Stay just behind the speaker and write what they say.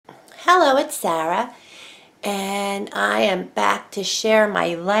Hello, it's Sarah, and I am back to share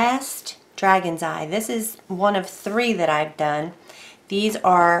my last Dragon's Eye. This is one of 3 that I've done. These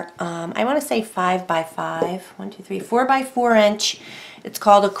are, I want to say 5 by 5, 4 by 4 inch. It's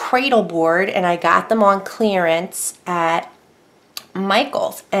called a cradle board, and I got them on clearance at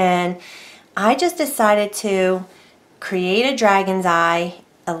Michael's. And I just decided to create a Dragon's Eye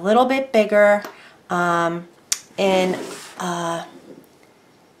a little bit bigger in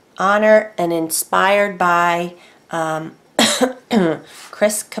honor and inspired by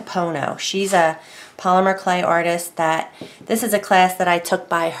Chris Capono. She's a polymer clay artist. This is a class that I took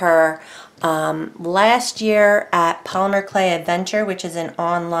by her last year at Polymer Clay Adventure, which is an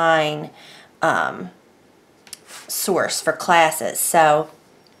online source for classes. So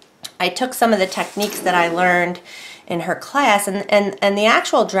I took some of the techniques that I learned in her class, and the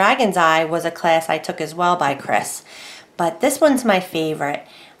actual Dragon's Eye was a class I took as well by Chris. But this one's my favorite.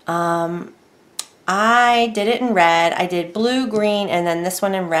 I did it in red. I did blue, green, and then this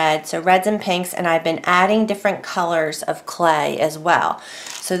one in red. So reds and pinks, and I've been adding different colors of clay as well.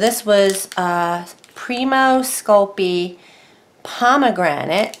 So this was Primo Sculpey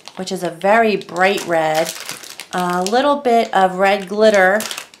Pomegranate, which is a very bright red, a little bit of red glitter,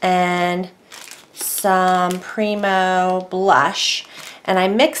 and some Primo blush, and I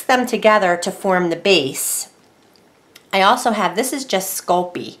mixed them together to form the base. I also have, this is just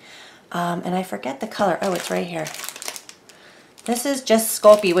Sculpey, and I forget the color. Oh, it's right here. This is just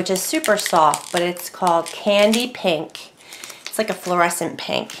Sculpey, which is super soft, but it's called Candy Pink. It's like a fluorescent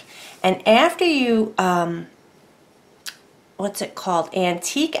pink. And after you, what's it called,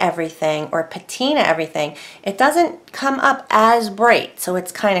 antique everything or patina everything, it doesn't come up as bright, so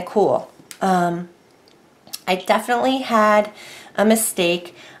it's kind of cool. I definitely had a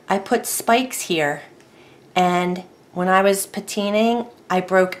mistake. I put spikes here, and when I was patinaing, I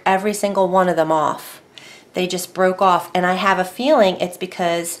broke every single one of them off. They just broke off, and I have a feeling it's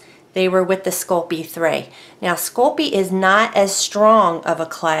because they were with the Sculpey 3. Now, Sculpey is not as strong of a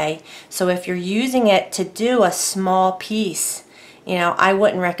clay, so if you're using it to do a small piece, you know, I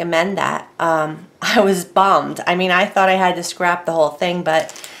wouldn't recommend that. I was bummed. I mean, I thought I had to scrap the whole thing,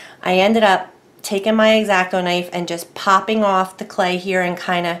 but I ended up taking my X-Acto knife and just popping off the clay here and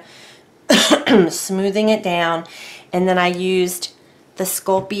kind of smoothing it down. And then I used the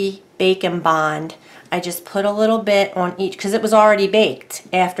Sculpey Bake and Bond. I just put a little bit on each because it was already baked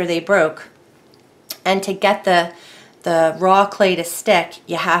after they broke. And to get the raw clay to stick,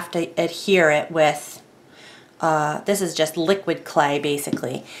 you have to adhere it with, this is just liquid clay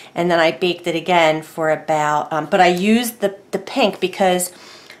basically. And then I baked it again for about, but I used the pink because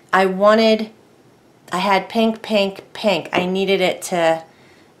I had pink, pink, pink. I needed it to,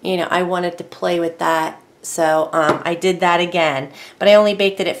 you know, I wanted to play with that. So I did that again, but I only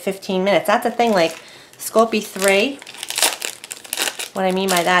baked it at 15 minutes. That's the thing, like Sculpey 3, what I mean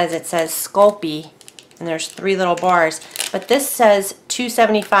by that is it says Sculpey, and there's 3 little bars, but this says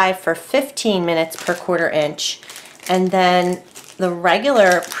 275 for 15 minutes per 1/4 inch. And then the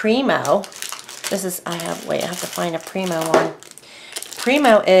regular Primo, this is, I have to find a Primo one.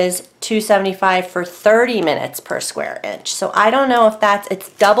 Primo is 275 for 30 minutes per square inch. So I don't know if it's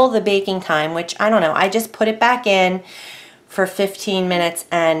double the baking time, which I don't know. I just put it back in for 15 minutes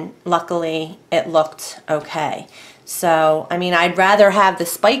and luckily it looked okay. So, I mean, I'd rather have the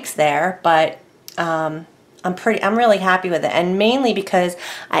spikes there, but I'm really happy with it. And mainly because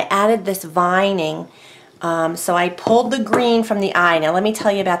I added this vining. So I pulled the green from the eye. Now let me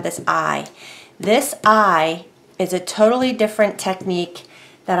tell you about this eye. This eye is a totally different technique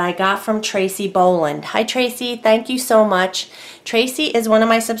that I got from Tracy Boland. Hi Tracy, thank you so much. Tracy is one of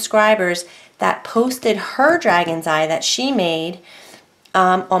my subscribers that posted her Dragon's Eye that she made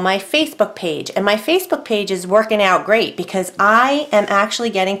on my Facebook page. And my Facebook page is working out great because I am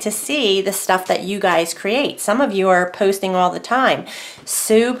actually getting to see the stuff that you guys create. Some of you are posting all the time.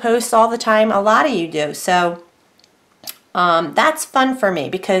 Sue posts all the time, a lot of you do. So that's fun for me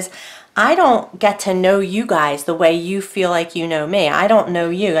because I don't get to know you guys the way you feel like you know me. I don't know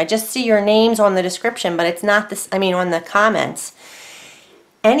you. I just see your names on the description, but it's not this, I mean, on the comments.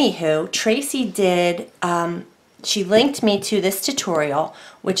 Anywho, Tracy did, she linked me to this tutorial,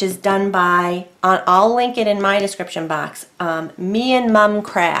 which is done by, I'll link it in my description box, Me and Mum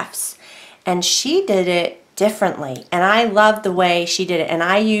Crafts. And she did it differently. And I love the way she did it. And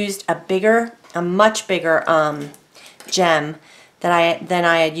I used a much bigger gem than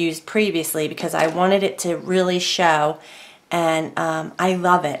I had used previously because I wanted it to really show, and I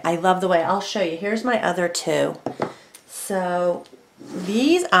love it. I love the way, I'll show you. Here's my other 2. So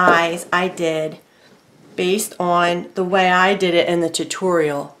these eyes I did based on the way I did it in the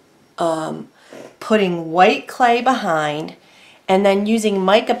tutorial. putting white clay behind and then using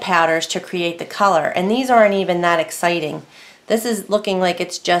mica powders to create the color. And these aren't even that exciting. This is looking like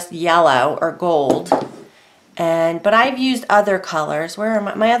it's just yellow or gold. But I've used other colors. Where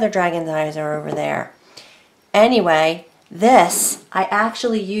are my other dragon's eyes are over there. Anyway, this, I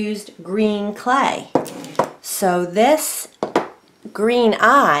actually used green clay. So this green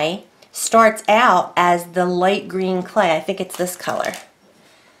eye starts out as the light green clay. I think it's this color.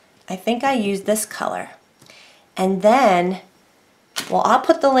 I think I used this color. And then, well, I'll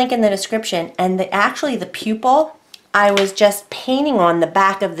put the link in the description. And actually the pupil, I was just painting on the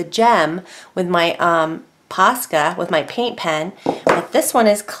back of the gem with my Posca, with my paint pen. But this one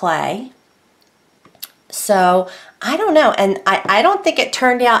is clay. So I don't know, and I don't think it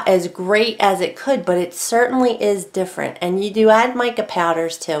turned out as great as it could, but it certainly is different. And you do add mica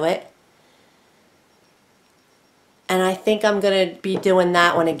powders to it. And I think I'm going to be doing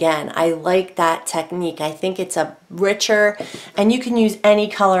that one again. I like that technique. I think it's a richer, and you can use any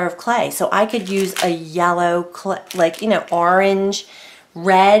color of clay. So I could use a yellow clay, like, you know, orange,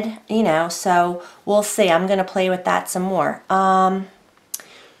 red, you know, so we'll see. I'm going to play with that some more.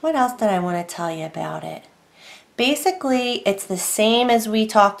 What else did I want to tell you about it? Basically, it's the same as we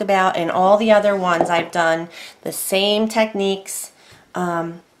talked about in all the other ones I've done. The same techniques,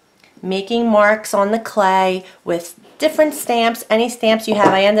 making marks on the clay with different stamps, any stamps you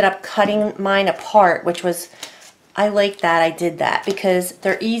have. I ended up cutting mine apart, which was, I like that I did that because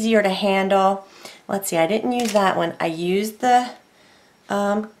they're easier to handle. Let's see, I didn't use that one. I used the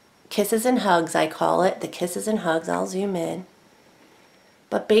Kisses and Hugs, I call it. The Kisses and Hugs, I'll zoom in.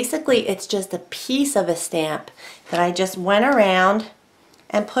 But basically, it's just a piece of a stamp that I just went around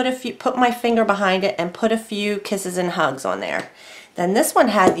and put my finger behind it and put a few Kisses and Hugs on there. Then this one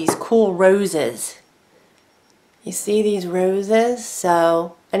had these cool roses. You see these roses?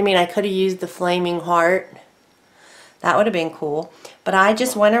 So, I mean, I could have used the flaming heart. That would have been cool. But I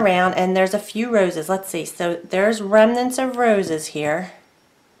just went around and there's a few roses. Let's see. So there's remnants of roses here.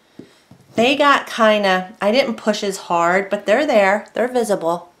 They got kind of, I didn't push as hard, but they're there. They're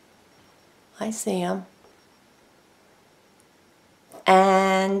visible. I see them.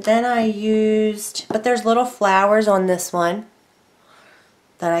 And then I used, but there's little flowers on this one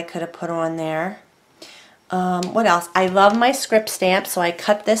that I could have put on there. What else? I love my script stamp, so I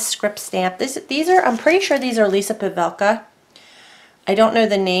cut this script stamp. These are, I'm pretty sure these are Lisa Pavelka. I don't know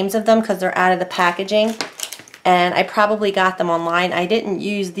the names of them because they're out of the packaging. And I probably got them online. I didn't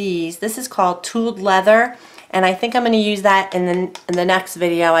use these. This is called Tooled Leather, and I think I'm going to use that in the next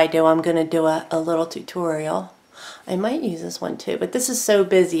video I do. I'm going to do a little tutorial. I might use this one too, but this is so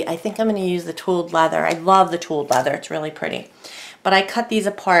busy. I think I'm going to use the Tooled Leather. I love the Tooled Leather. It's really pretty. But I cut these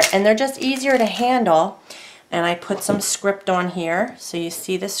apart, and they're just easier to handle. And I put some script on here, so you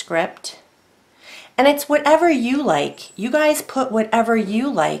see the script. And it's whatever you like. You guys put whatever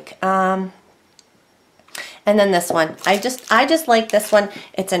you like. And then this one, I just like this one.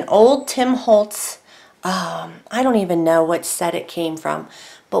 It's an old Tim Holtz. I don't even know what set it came from.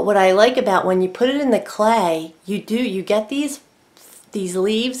 But what I like about when you put it in the clay, you get these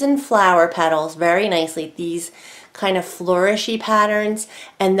leaves and flower petals very nicely. These kind of flourishy patterns.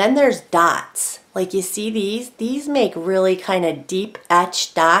 And then there's dots. Like you see these make really kind of deep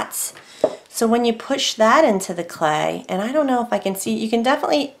etched dots. So when you push that into the clay, and I don't know if I can see, you can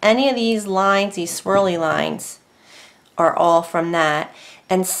definitely, any of these lines, these swirly lines, are all from that.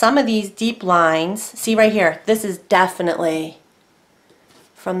 And some of these deep lines, see right here, this is definitely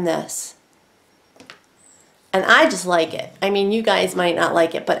from this. And I just like it. I mean, you guys might not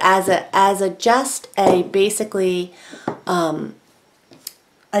like it, but as a just a basically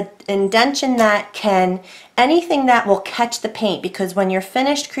an indention that can, anything that will catch the paint, because when you're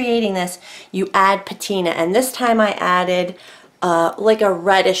finished creating this, you add patina. And this time I added like a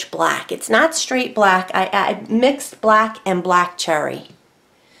reddish black. It's not straight black. I mixed black and black cherry.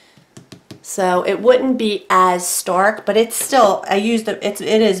 So it wouldn't be as stark, but it's still, I used it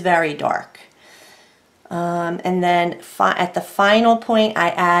is very dark. And then at the final point, I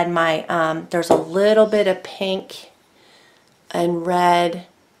add my, there's a little bit of pink and red,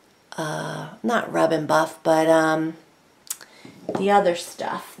 not Rub and Buff, but the other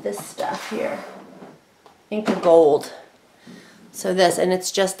stuff, this stuff here, Ink of Gold. So this, and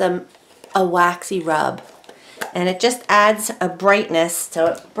it's just a waxy rub. And it just adds a brightness, so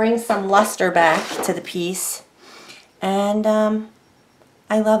it brings some luster back to the piece. And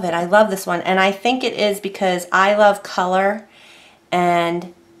I love it. I love this one. And I think it is because I love color,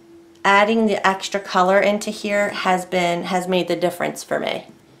 and adding the extra color into here has made the difference for me.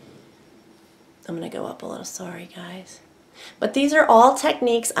 I'm going to go up a little, sorry guys. But these are all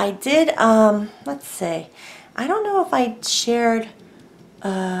techniques. I did, let's see. I don't know if I shared,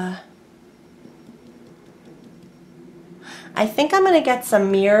 I think I'm going to get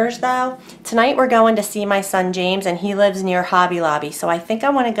some mirrors though. Tonight we're going to see my son James, and he lives near Hobby Lobby. So I think I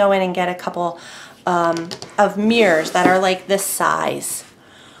want to go in and get a couple of mirrors that are like this size.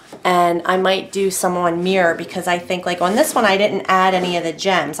 And I might do some on mirror, because I think like on this one I didn't add any of the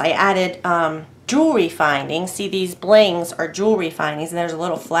gems. I added jewelry findings. See, these blings are jewelry findings, and there's a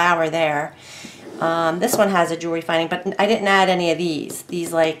little flower there. This one has a jewelry finding, but I didn't add any of these.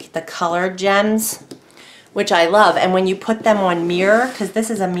 These like the colored gems, which I love. And when you put them on mirror, because this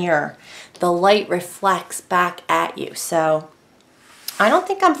is a mirror, the light reflects back at you. So I don't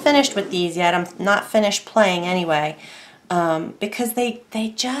think I'm finished with these yet. I'm not finished playing anyway, because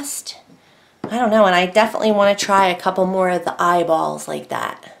they just, I don't know. And I definitely want to try a couple more of the eyeballs like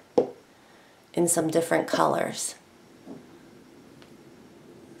that in some different colors.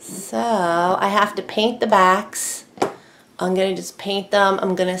 So I have to paint the backs. I'm going to just paint them.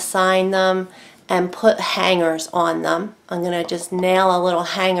 I'm going to sign them and put hangers on them. I'm going to just nail a little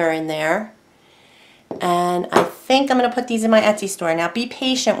hanger in there. And I think I'm going to put these in my Etsy store. Now be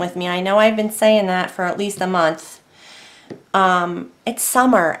patient with me. I know I've been saying that for at least a month. It's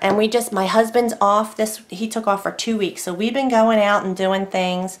summer, and my husband's off he took off for 2 weeks. So we've been going out and doing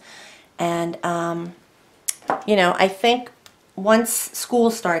things. And, you know, I think once school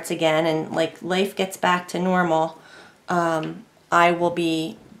starts again and like life gets back to normal, I will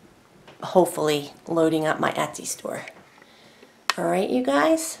be hopefully loading up my Etsy store. All right, you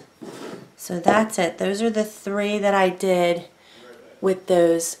guys? So that's it. Those are the 3 that I did with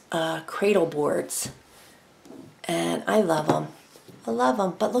those cradle boards. And I love them. I love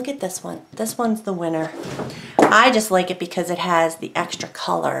them. But look at this one. This one's the winner. I just like it because it has the extra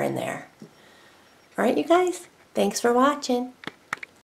color in there. All right, you guys? Thanks for watching.